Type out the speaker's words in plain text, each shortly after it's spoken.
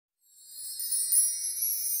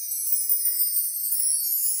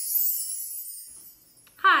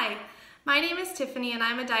My name is Tiffany and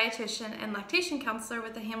I'm a dietitian and lactation counselor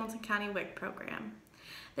with the Hamilton County WIC program.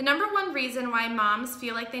 The number one reason why moms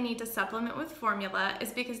feel like they need to supplement with formula is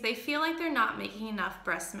because they feel like they're not making enough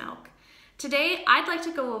breast milk. Today, I'd like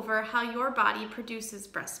to go over how your body produces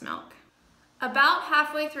breast milk. About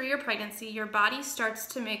halfway through your pregnancy, your body starts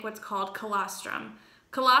to make what's called colostrum.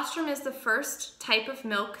 Colostrum is the first type of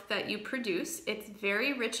milk that you produce. It's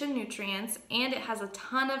very rich in nutrients and it has a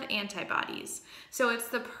ton of antibodies. So it's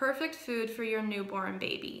the perfect food for your newborn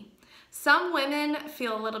baby. Some women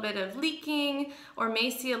feel a little bit of leaking or may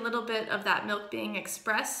see a little bit of that milk being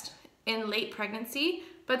expressed in late pregnancy,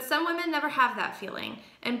 but some women never have that feeling,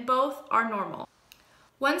 and both are normal.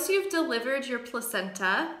 Once you've delivered your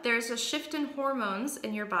placenta, there's a shift in hormones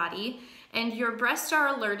in your body and your breasts are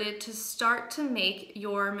alerted to start to make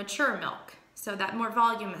your mature milk, so that more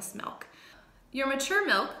voluminous milk. Your mature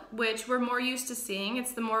milk, which we're more used to seeing,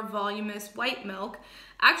 it's the more voluminous white milk,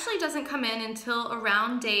 actually doesn't come in until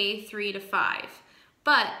around day 3 to 5.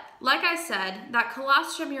 But like I said, that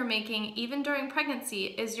colostrum you're making even during pregnancy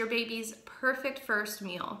is your baby's perfect first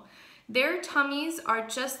meal. Their tummies are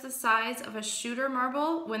just the size of a shooter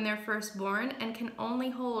marble when they're first born and can only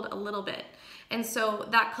hold a little bit. And so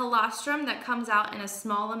that colostrum that comes out in a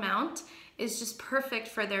small amount is just perfect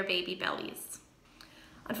for their baby bellies.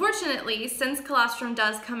 Unfortunately, since colostrum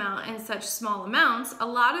does come out in such small amounts, a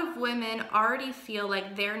lot of women already feel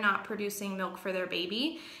like they're not producing milk for their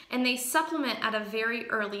baby, and they supplement at a very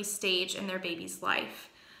early stage in their baby's life.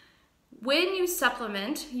 When you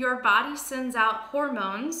supplement, your body sends out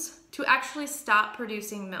hormones to actually stop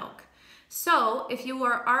producing milk. So if you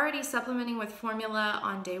are already supplementing with formula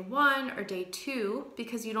on day 1 or day 2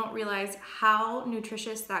 because you don't realize how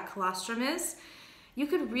nutritious that colostrum is, you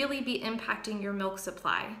could really be impacting your milk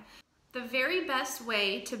supply. The very best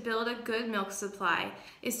way to build a good milk supply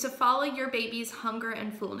is to follow your baby's hunger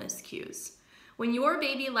and fullness cues. When your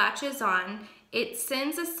baby latches on, it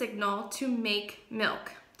sends a signal to make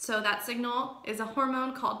milk. So that signal is a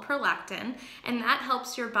hormone called prolactin, and that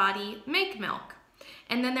helps your body make milk.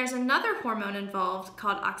 And then there's another hormone involved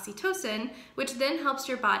called oxytocin, which then helps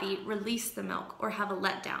your body release the milk or have a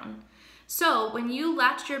letdown. So when you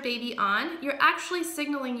latch your baby on, you're actually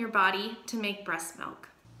signaling your body to make breast milk.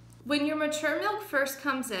 When your mature milk first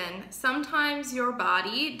comes in, sometimes your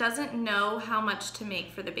body doesn't know how much to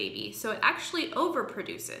make for the baby, so it actually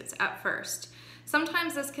overproduces at first.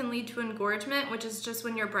 Sometimes this can lead to engorgement, which is just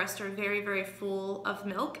when your breasts are very, very full of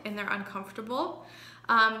milk and they're uncomfortable.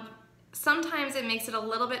 Sometimes it makes it a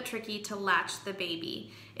little bit tricky to latch the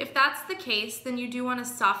baby. If that's the case, then you do want to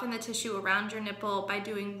soften the tissue around your nipple by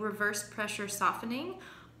doing reverse pressure softening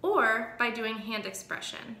or by doing hand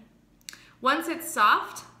expression. Once it's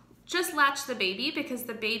soft, just latch the baby because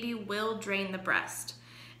the baby will drain the breast.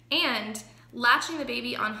 And latching the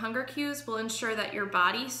baby on hunger cues will ensure that your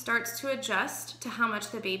body starts to adjust to how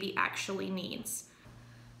much the baby actually needs.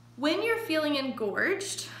 When you're feeling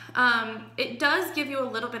engorged, it does give you a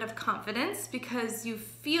little bit of confidence because you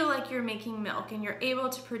feel like you're making milk and you're able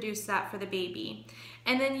to produce that for the baby.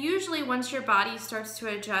 And then usually once your body starts to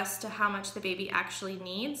adjust to how much the baby actually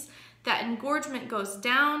needs, that engorgement goes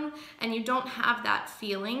down and you don't have that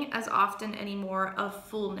feeling as often anymore of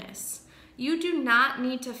fullness. You do not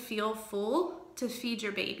need to feel full to feed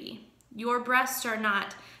your baby. Your breasts are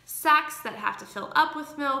not sacs that have to fill up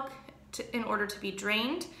with milk in order to be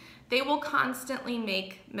drained. They will constantly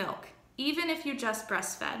make milk, even if you just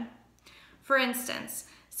breastfed. For instance,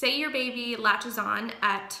 say your baby latches on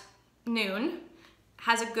at noon,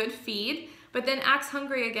 has a good feed, but then acts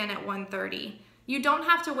hungry again at 1:30. You don't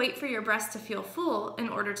have to wait for your breast to feel full in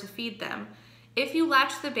order to feed them. If you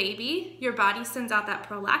latch the baby, your body sends out that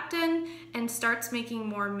prolactin and starts making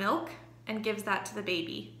more milk and gives that to the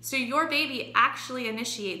baby. So your baby actually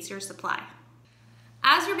initiates your supply.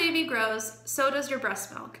 As your baby grows, so does your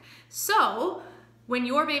breast milk. So when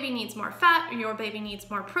your baby needs more fat, or your baby needs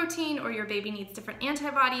more protein, or your baby needs different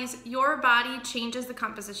antibodies, your body changes the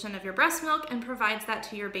composition of your breast milk and provides that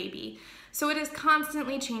to your baby. So it is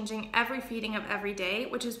constantly changing every feeding of every day,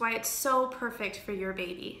 which is why it's so perfect for your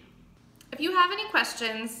baby. If you have any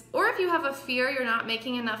questions, or if you have a fear you're not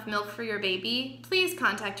making enough milk for your baby, please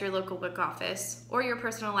contact your local WIC office or your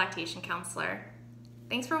personal lactation counselor.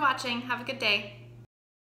 Thanks for watching. Have a good day.